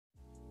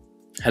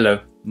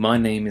Hello, my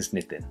name is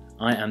Nitin.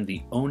 I am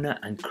the owner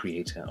and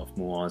creator of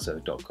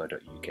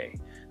muazo.co.uk,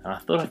 and I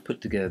thought I'd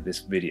put together this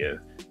video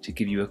to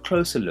give you a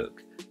closer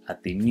look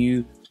at the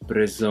new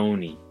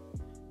Bruzzoni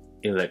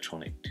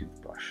electronic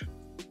toothbrush.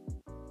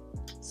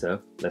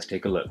 So let's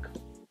take a look.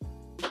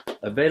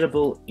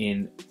 Available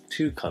in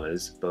two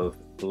colors, both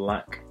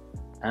black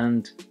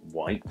and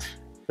white.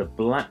 The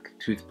black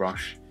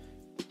toothbrush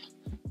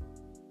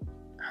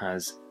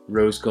has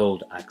rose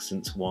gold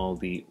accents, while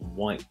the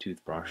white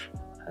toothbrush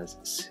has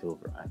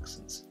silver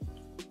accents.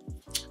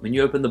 When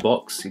you open the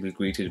box, you'll be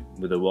greeted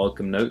with a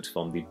welcome note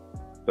from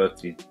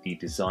both the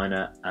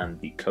designer and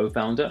the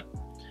co-founder.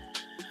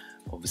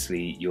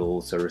 Obviously, you'll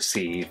also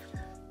receive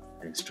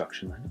an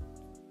instruction manual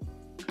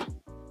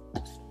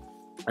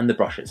and the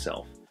brush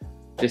itself.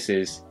 This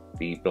is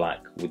the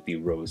black with the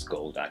rose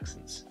gold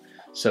accents.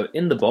 So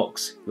in the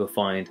box, you'll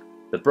find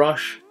the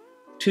brush,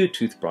 two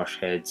toothbrush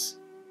heads,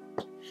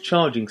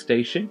 charging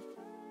station,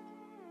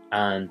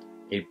 and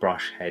a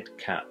brush head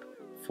cap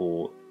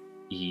for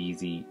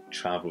easy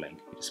traveling.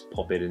 You just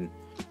pop it on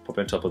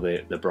top of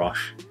the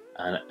brush,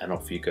 and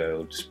off you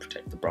go. Just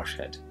protect the brush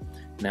head.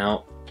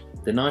 Now,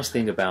 the nice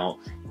thing about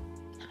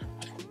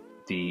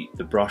the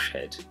brush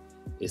head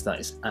is that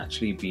it's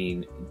actually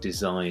been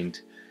designed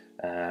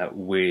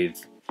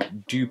with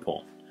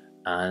DuPont,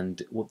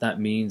 and what that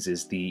means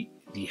is the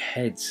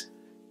heads,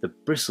 the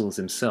bristles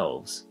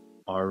themselves,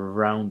 are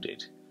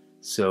rounded.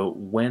 So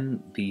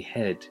when the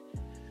head,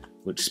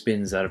 which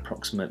spins at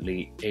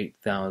approximately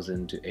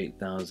 8,000 to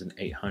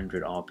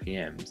 8,800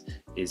 RPMs,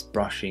 is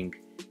brushing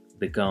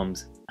the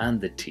gums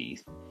and the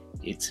teeth,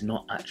 it's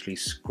not actually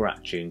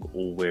scratching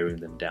or wearing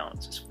them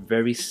down. So it's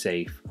very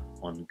safe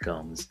on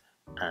gums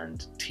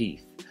and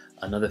teeth.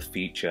 Another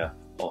feature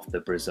of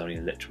the Bruzzoni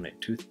electronic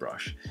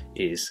toothbrush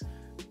is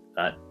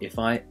that if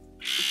I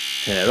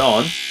turn it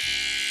on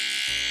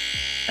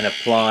and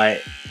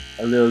apply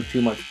a little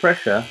too much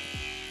pressure,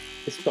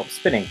 it stops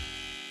spinning.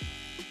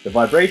 The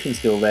vibration's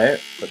still there,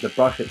 but the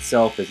brush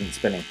itself isn't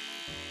spinning.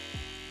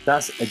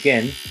 That's,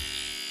 again,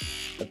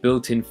 a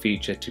built-in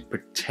feature to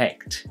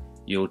protect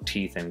your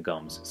teeth and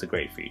gums. It's a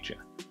great feature.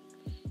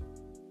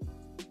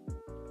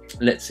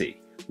 Let's see,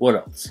 what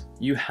else?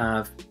 You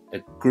have a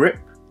grip,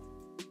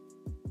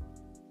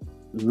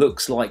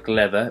 looks like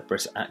leather, but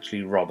it's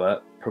actually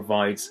rubber,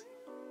 provides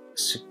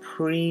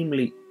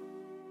supremely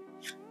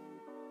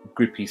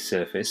grippy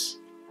surface.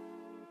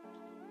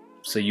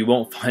 So you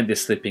won't find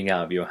this slipping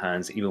out of your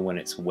hands even when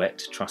it's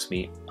wet. Trust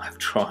me, I've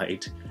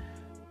tried.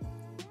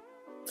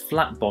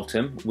 Flat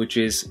bottom, which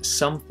is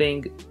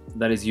something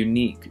that is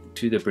unique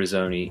to the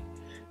Bruzzoni,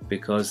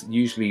 because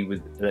usually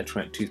with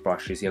electronic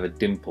toothbrushes you have a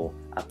dimple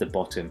at the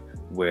bottom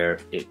where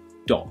it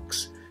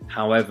docks.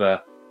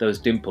 However, those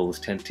dimples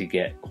tend to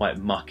get quite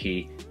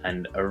mucky,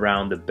 and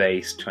around the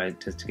base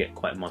tends to get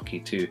quite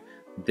mucky too.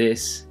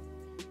 This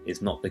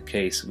is not the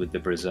case with the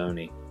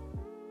Bruzzoni.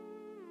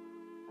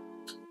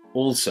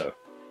 Also,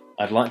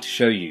 I'd like to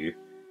show you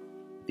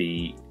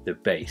the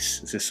base.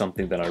 This is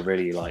something that I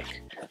really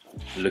like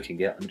looking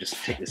at. Let me just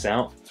take this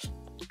out.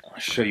 I'll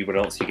show you what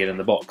else you get in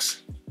the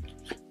box.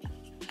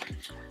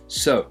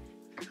 So,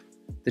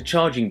 the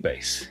charging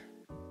base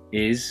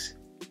is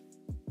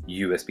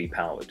USB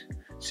powered.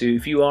 So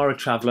if you are a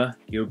traveler,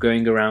 you're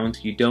going around,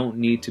 you don't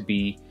need to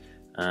be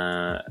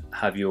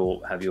have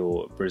your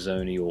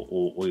Bruzzoni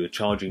or your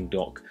charging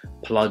dock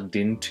plugged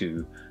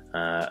into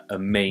a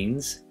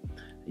mains.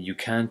 You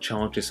can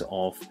charge this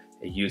off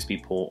a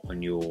USB port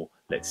on your,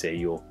 let's say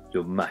your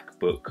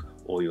MacBook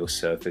or your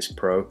Surface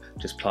Pro.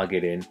 Just plug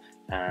it in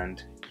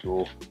and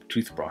your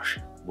toothbrush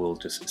will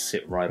just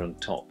sit right on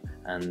top.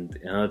 And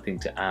another thing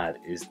to add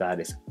is that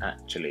it's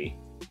actually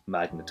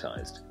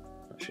magnetized.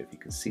 Not sure if you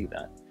can see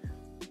that.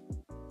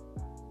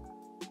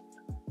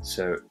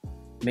 So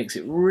makes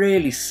it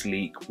really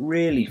sleek,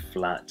 really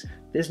flat.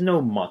 There's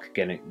no muck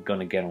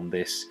gonna get on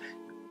this.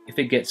 If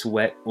it gets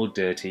wet or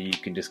dirty, you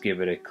can just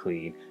give it a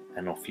clean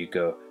and off you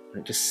go.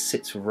 And it just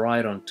sits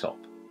right on top.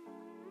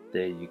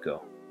 There you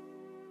go.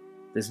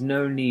 There's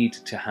no need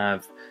to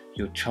have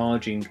your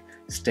charging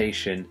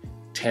station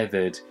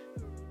tethered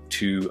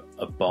to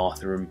a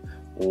bathroom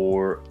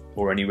or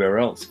anywhere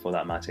else for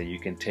that matter. You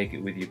can take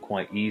it with you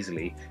quite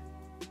easily.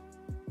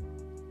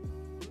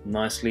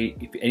 Nicely,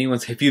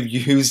 if you've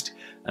used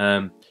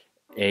a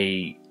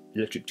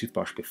electric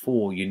toothbrush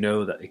before, you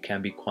know that it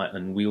can be quite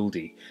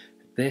unwieldy.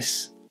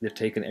 This, they've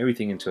taken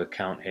everything into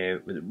account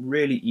here with a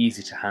really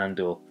easy to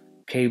handle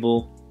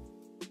cable,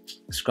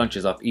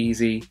 scrunches up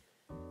easy,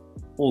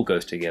 all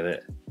goes together.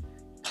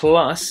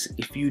 Plus,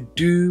 if you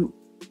do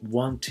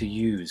want to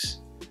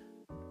use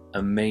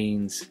a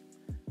mains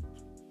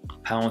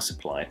power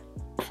supply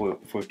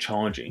for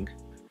charging,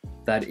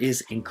 that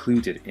is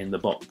included in the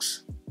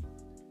box.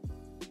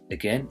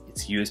 Again,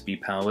 it's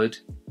USB powered.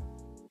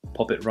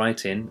 Pop it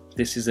right in.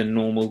 This is a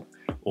normal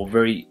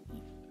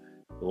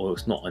or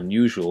it's not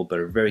unusual, but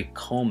a very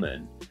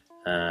common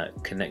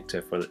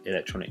connector for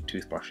electronic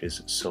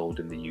toothbrushes sold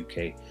in the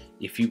UK.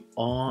 If you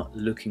are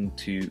looking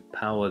to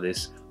power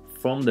this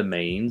from the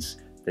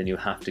mains, then you'll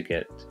have to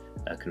get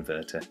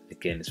converter.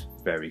 Again, it's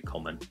very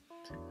common,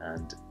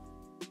 and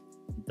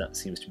that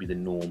seems to be the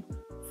norm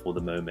for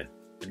the moment.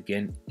 And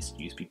again, it's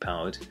USB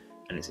powered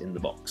and it's in the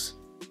box.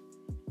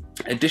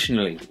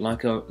 Additionally,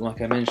 like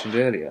I mentioned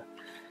earlier,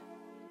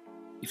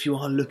 if you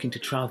are looking to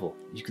travel,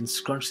 you can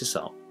scrunch this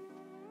up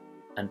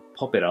and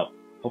pop it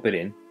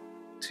in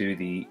to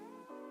the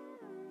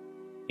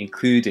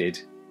included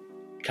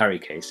carry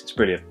case. It's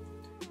brilliant.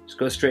 Just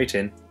go straight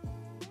in.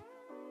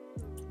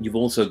 You've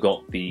also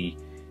got the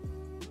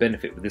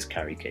benefit with this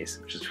carry case,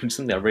 which is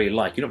something I really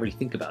like. You don't really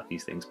think about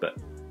these things, but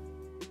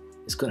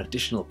it's got an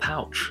additional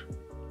pouch.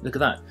 Look at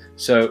that.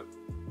 So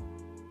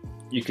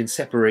you can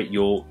separate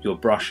your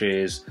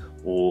brushes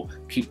or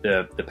keep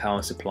the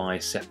power supply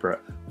separate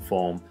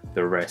from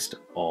the rest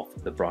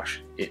of the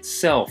brush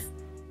itself.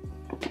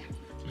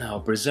 Now,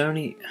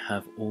 Bruzzoni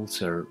have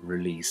also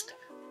released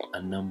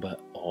a number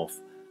of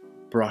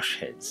brush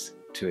heads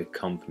to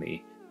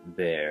accompany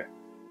their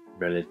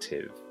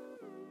relative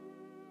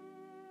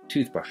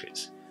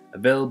toothbrushes,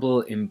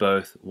 available in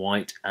both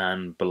white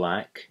and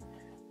black.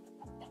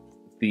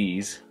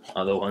 These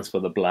are the ones for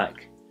the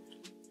black.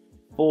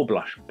 4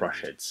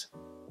 brush heads: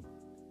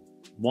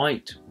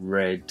 white,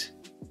 red,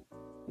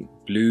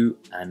 blue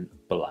and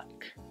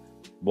black.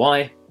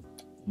 Why?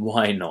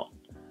 Why not?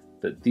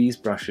 But these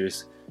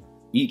brushes,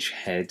 each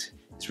head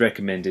is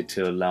recommended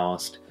to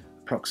last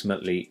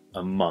approximately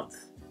a month.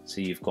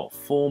 So you've got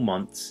 4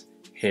 months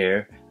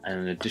here and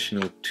an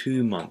additional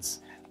 2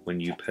 months when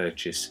you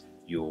purchase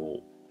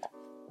your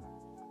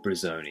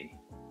Bruzzoni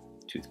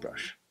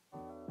toothbrush.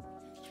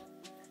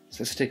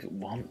 So let's take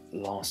one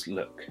last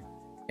look.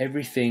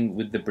 Everything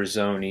with the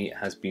Bruzzoni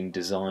has been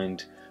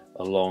designed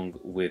along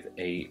with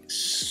a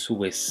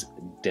Swiss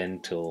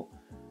dental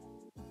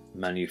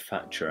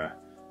manufacturer,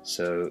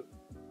 so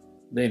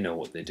they know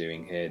what they're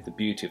doing here. The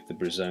beauty of the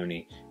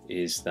Bruzzoni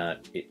is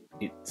that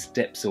it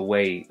steps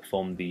away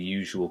from the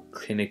usual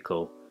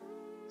clinical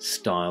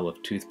style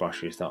of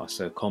toothbrushes that are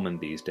so common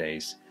these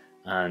days,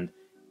 and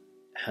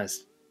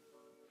has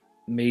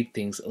made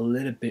things a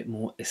little bit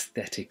more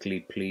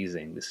aesthetically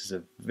pleasing. This is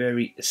a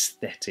very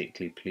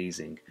aesthetically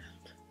pleasing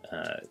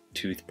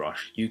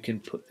toothbrush. You can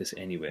put this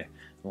anywhere.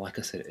 Like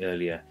I said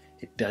earlier,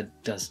 it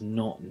does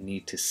not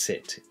need to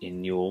sit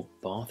in your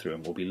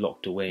bathroom or be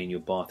locked away in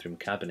your bathroom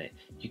cabinet.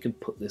 You can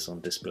put this on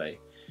display.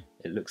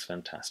 It looks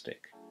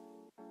fantastic.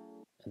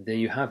 And there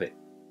you have it,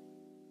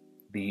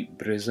 the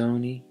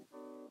Bruzzoni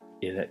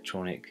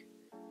electronic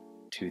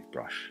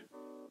toothbrush.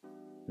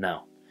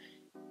 Now,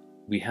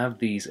 we have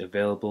these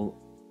available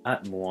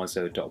at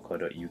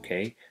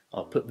moazo.co.uk.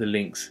 I'll put the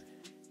links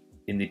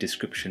in the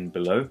description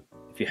below.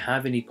 If you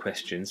have any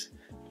questions,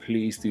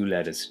 please do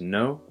let us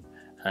know.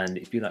 And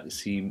if you'd like to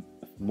see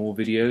more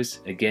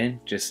videos,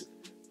 again, just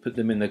put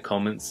them in the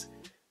comments.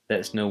 Let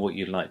us know what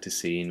you'd like to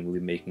see, and we'll be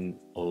making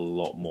a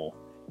lot more.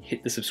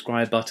 Hit the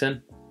subscribe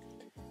button,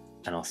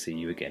 and I'll see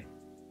you again.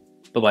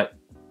 Bye-bye.